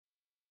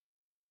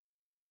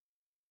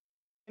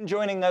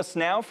Joining us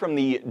now from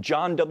the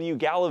John W.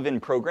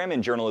 Gallivan program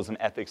in Journalism,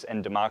 Ethics,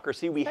 and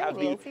Democracy, we have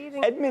the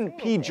Edmund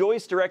P.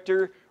 Joyce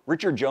director,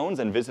 Richard Jones,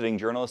 and visiting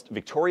journalist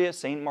Victoria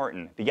St.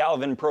 Martin. The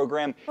Gallivan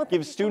program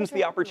gives students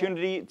the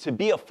opportunity to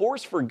be a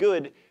force for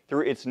good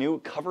through its new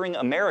Covering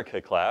America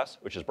class,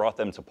 which has brought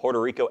them to Puerto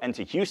Rico and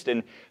to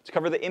Houston to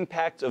cover the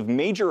impact of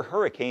major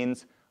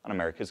hurricanes on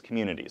America's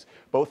communities.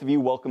 Both of you,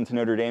 welcome to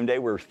Notre Dame Day.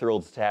 We're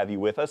thrilled to have you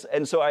with us.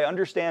 And so I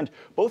understand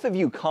both of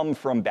you come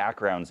from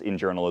backgrounds in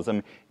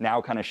journalism, now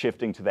kind of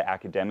shifting to the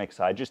academic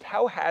side. Just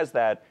how has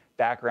that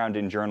background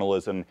in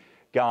journalism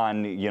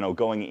gone,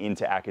 going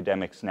into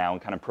academics now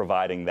and kind of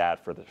providing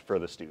that for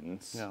the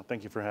students? Yeah,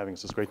 thank you for having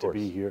us. It's great to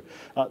be here.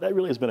 That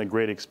really has been a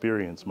great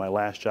experience. My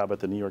last job at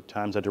the New York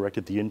Times, I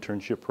directed the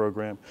internship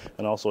program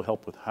and also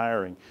helped with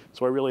hiring.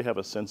 So I really have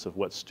a sense of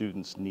what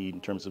students need in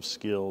terms of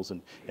skills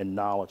and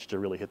knowledge to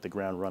really hit the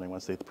ground running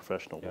once they hit the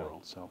professional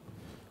world. So.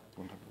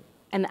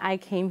 And I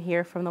came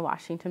here from the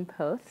Washington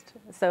Post,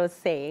 so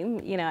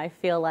same. I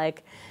feel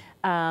like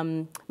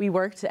we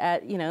worked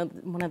at,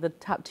 one of the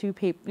top two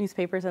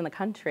newspapers in the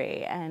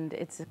country, and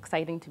it's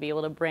exciting to be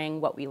able to bring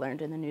what we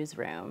learned in the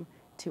newsroom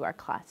to our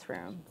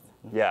classrooms.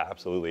 Yeah,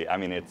 absolutely. I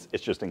mean, it's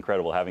just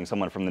incredible having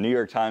someone from the New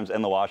York Times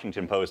and the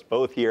Washington Post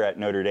both here at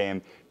Notre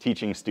Dame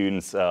teaching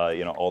students,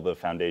 all the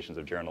foundations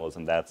of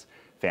journalism. That's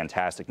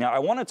fantastic. Now, I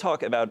want to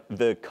talk about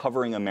the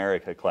Covering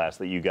America class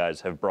that you guys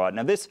have brought.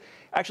 Now, this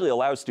actually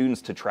allows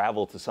students to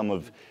travel to some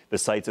of the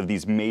sites of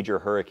these major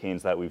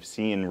hurricanes that we've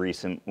seen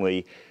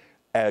recently,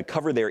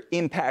 cover their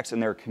impacts in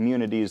their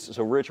communities.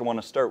 So, Rich, I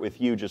want to start with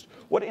you. Just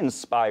what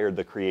inspired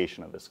the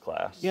creation of this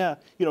class? Yeah,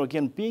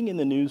 again, being in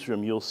the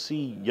newsroom, you'll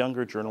see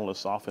younger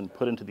journalists often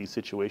put into these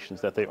situations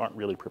that they aren't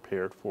really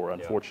prepared for,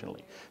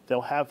 unfortunately. Yeah.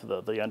 They'll have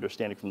the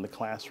understanding from the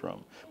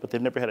classroom, but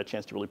they've never had a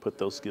chance to really put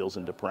those skills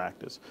into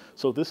practice.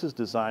 So this is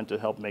designed to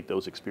help make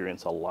those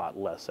experiences a lot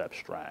less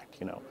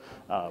abstract.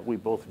 We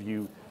both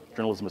view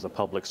journalism as a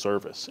public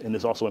service, and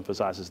this also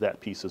emphasizes that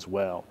piece as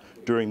well.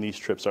 During these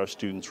trips, our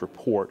students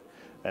report,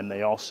 and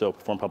they also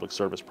perform public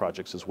service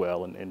projects as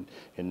well. And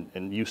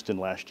in Houston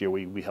last year,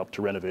 we helped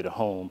to renovate a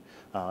home.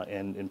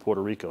 And in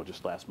Puerto Rico,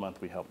 just last month,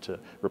 we helped to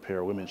repair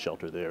a women's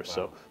shelter there.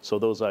 Wow. So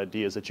those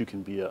ideas that you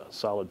can be a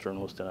solid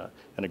journalist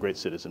and a great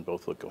citizen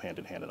both go hand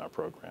in hand in our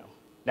program.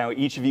 Now,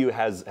 each of you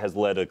has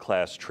led a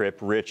class trip.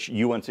 Rich,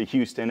 you went to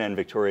Houston, and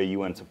Victoria, you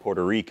went to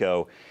Puerto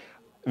Rico.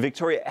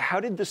 Victoria, how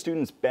did the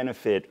students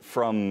benefit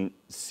from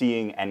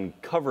seeing and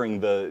covering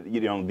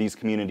these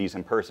communities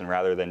in person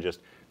rather than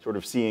just sort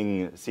of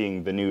seeing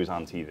the news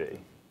on TV?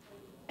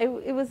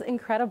 It was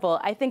incredible.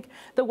 I think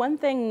the one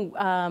thing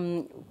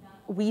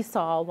we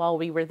saw while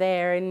we were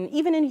there, and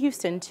even in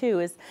Houston too,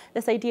 is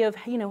this idea of,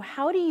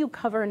 how do you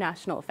cover a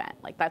national event?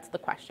 Like, that's the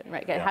question,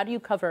 right? Yeah. How do you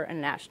cover a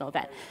national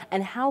event?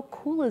 And how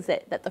cool is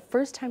it that the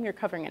first time you're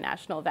covering a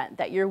national event,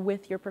 that you're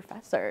with your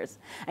professors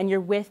and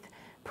you're with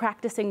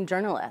practicing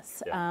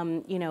journalists.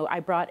 Yeah.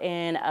 I brought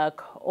in an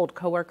old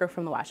coworker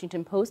from the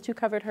Washington Post who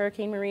covered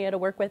Hurricane Maria to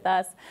work with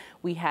us.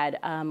 We had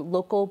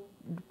local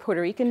Puerto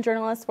Rican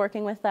journalists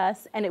working with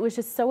us, and it was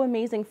just so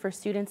amazing for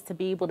students to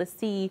be able to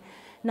see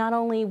not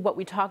only what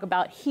we talk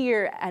about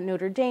here at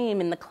Notre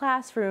Dame in the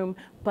classroom,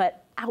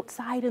 but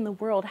outside in the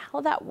world, how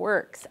that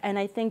works. And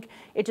I think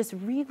it just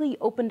really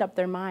opened up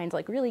their minds,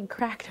 like really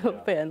cracked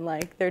open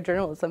like their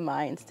journalism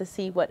minds to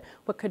see what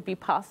could be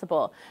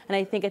possible. And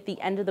I think at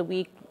the end of the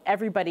week,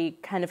 everybody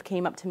kind of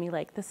came up to me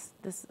like, this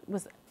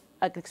was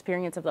an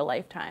experience of the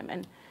lifetime,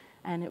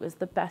 and it was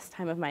the best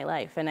time of my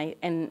life.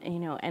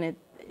 And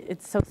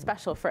it's so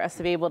special for us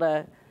to be able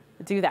to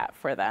do that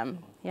for them.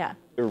 Yeah.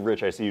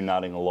 Rich, I see you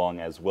nodding along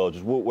as well.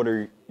 Just what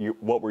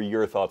were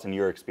your thoughts and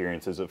your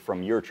experiences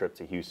from your trip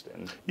to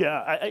Houston?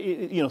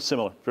 Yeah,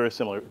 similar, very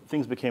similar.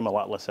 Things became a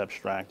lot less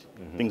abstract.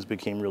 Mm-hmm. Things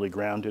became really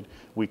grounded.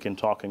 We can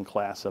talk in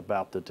class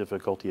about the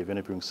difficulty of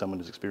interviewing someone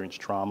who's experienced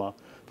trauma.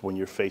 But when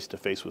you're face to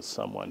face with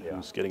someone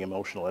who's getting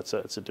emotional, it's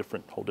a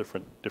whole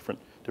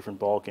different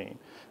ball game.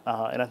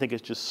 And I think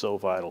it's just so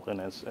vital. And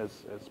as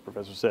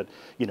Professor said,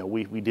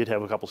 we did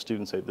have a couple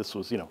students say this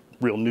was,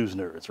 real news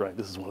nerds, right?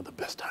 This is one of the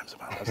best times of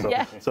my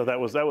life.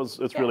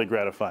 So it's really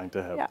gratifying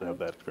to have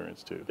that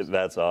experience too.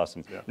 That's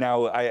awesome. Yeah.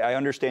 Now, I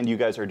understand you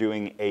guys are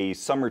doing a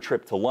summer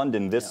trip to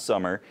London this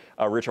summer.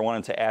 Rich, I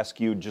wanted to ask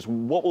you, just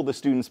what will the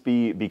students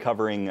be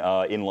covering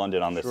in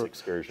London on this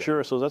excursion?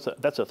 Sure. So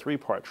that's a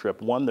three-part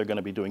trip. One, they're going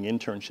to be doing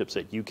internships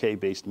at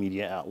UK-based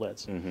media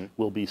outlets. Mm-hmm.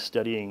 We'll be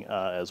studying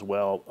as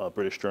well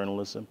British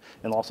journalism,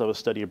 and also have a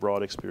study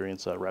abroad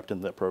experience wrapped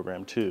into that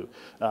program too.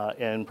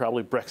 And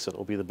probably Brexit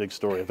will be the big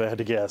story, if I had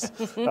to guess.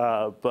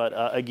 But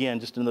again,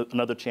 just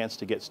another chance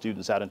to get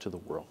students out into the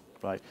world,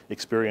 right?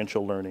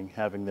 Experiential learning,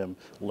 having them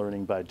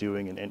learning by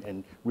doing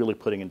and really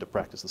putting into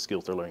practice the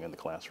skills they're learning in the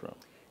classroom.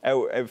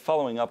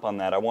 Following up on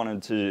that, I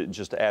wanted to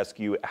just ask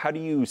you, how do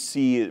you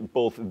see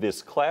both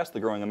this class, the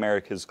Growing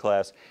Americas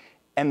class,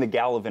 and the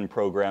Gallivan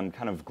program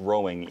kind of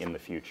growing in the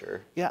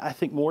future? Yeah, I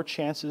think more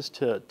chances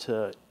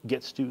to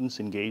get students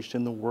engaged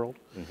in the world,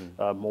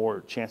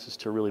 more chances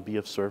to really be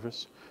of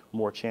service,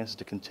 more chances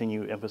to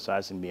continue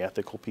emphasizing the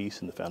ethical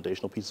piece and the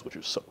foundational pieces, which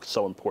are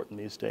so important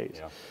these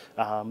days,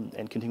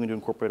 and continue to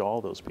incorporate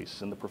all those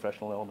pieces and the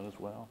professional element as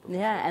well.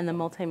 Yeah, and the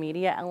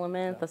multimedia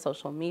element, the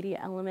social media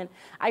element.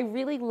 I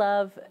really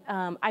love,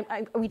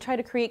 we try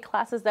to create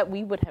classes that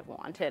we would have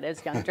wanted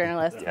as young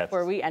journalists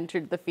before we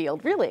entered the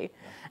field, really,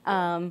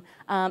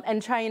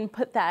 and try and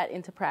put that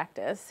into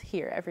practice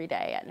here every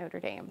day at Notre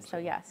Dame. So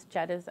yes,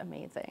 Jed is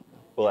amazing.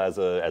 Well, as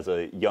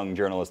a young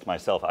journalist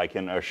myself, I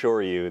can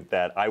assure you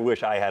that I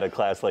wish I had a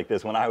class like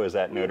this when I was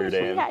at Notre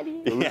Dame.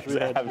 Yes,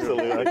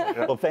 absolutely.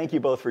 Well, thank you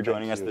both for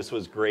joining us. This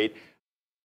was great.